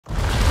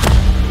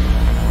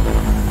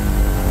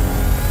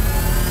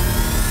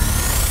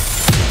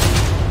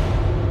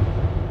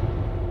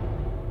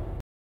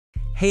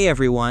Hey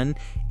everyone,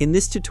 in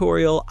this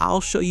tutorial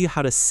I'll show you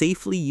how to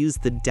safely use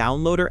the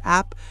Downloader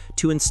app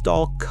to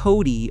install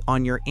Kodi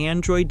on your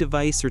Android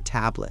device or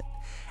tablet.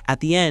 At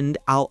the end,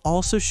 I'll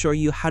also show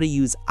you how to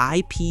use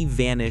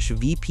IPVanish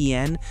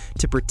VPN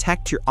to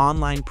protect your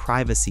online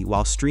privacy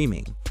while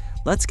streaming.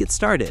 Let's get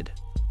started.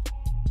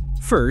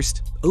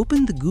 First,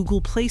 open the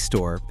Google Play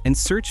Store and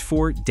search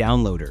for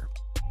Downloader.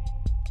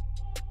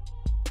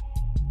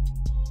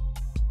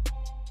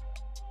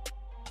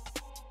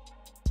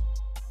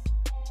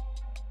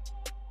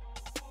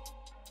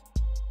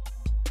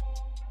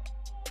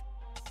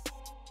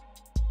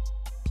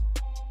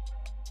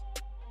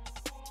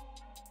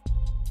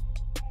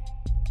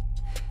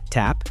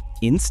 Tap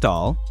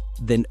Install,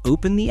 then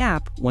open the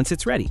app once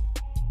it's ready.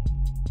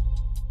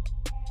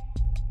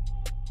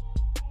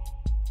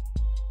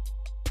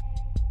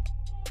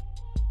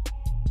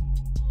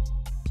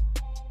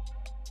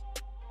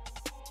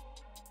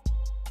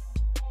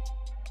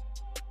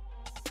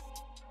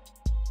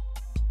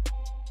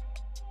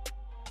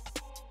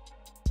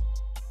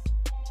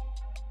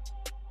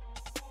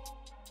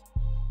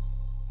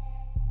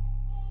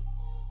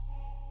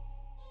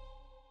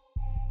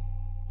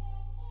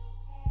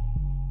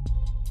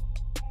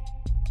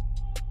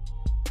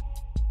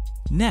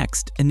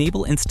 Next,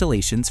 enable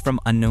installations from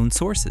unknown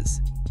sources.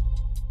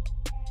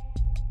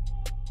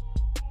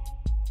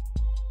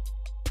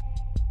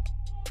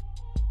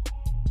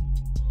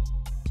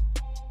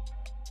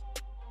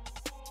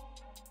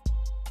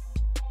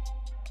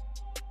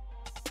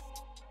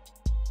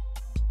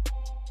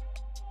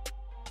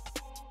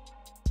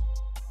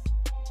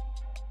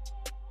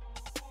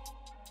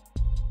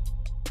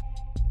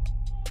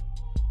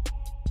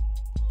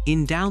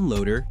 In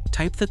Downloader,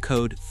 type the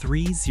code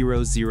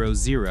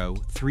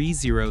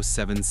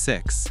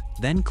 30003076,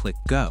 then click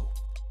Go.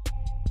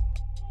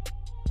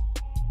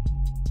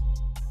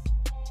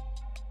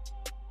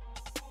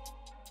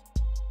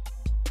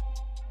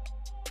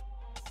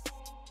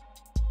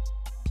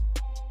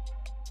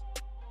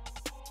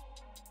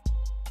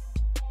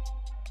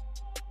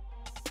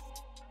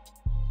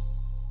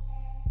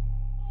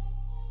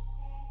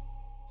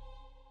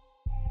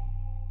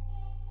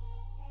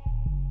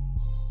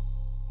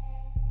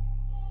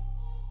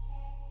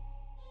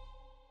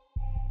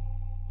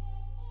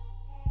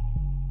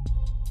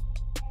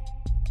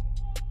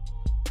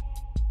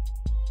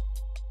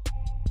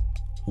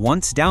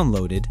 Once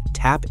downloaded,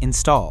 tap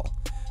Install.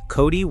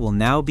 Kodi will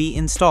now be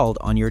installed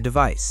on your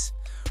device.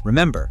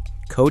 Remember,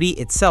 Kodi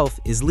itself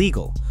is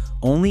legal.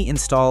 Only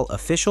install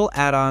official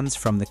add-ons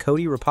from the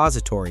Kodi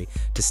repository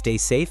to stay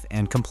safe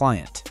and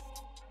compliant.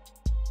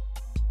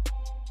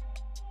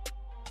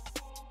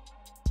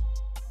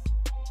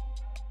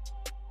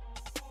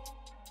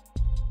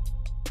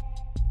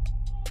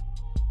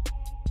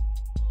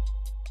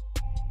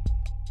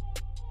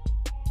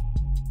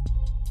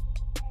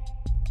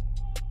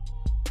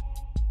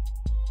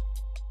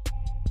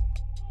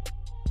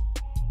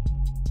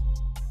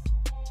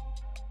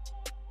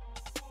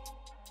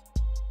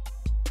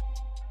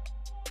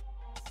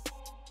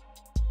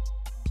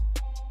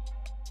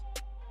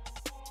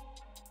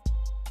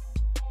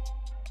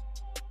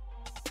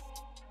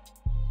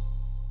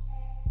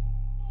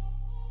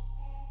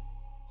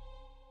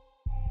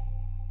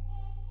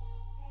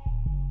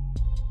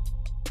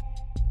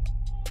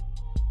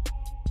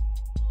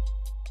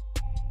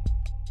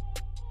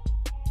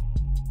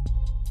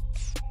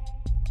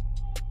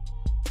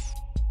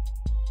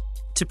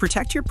 To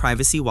protect your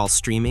privacy while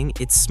streaming,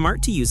 it's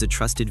smart to use a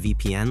trusted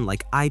VPN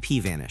like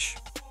IPVanish.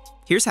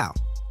 Here's how.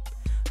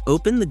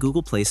 Open the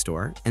Google Play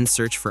Store and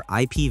search for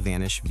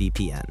IPVanish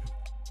VPN.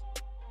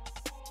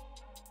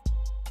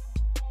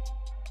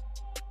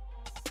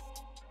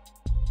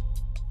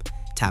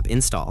 Tap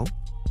Install,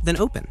 then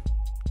Open.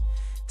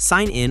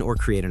 Sign in or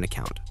create an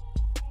account.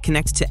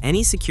 Connect to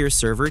any secure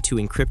server to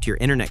encrypt your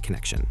internet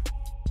connection.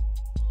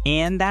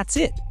 And that's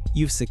it!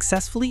 You've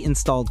successfully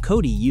installed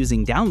Kodi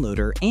using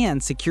Downloader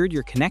and secured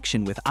your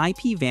connection with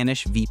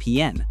IPVanish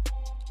VPN.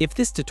 If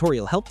this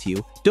tutorial helped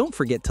you, don't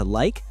forget to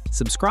like,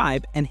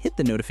 subscribe, and hit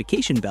the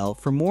notification bell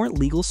for more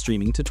legal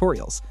streaming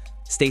tutorials.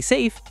 Stay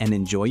safe and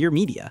enjoy your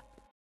media.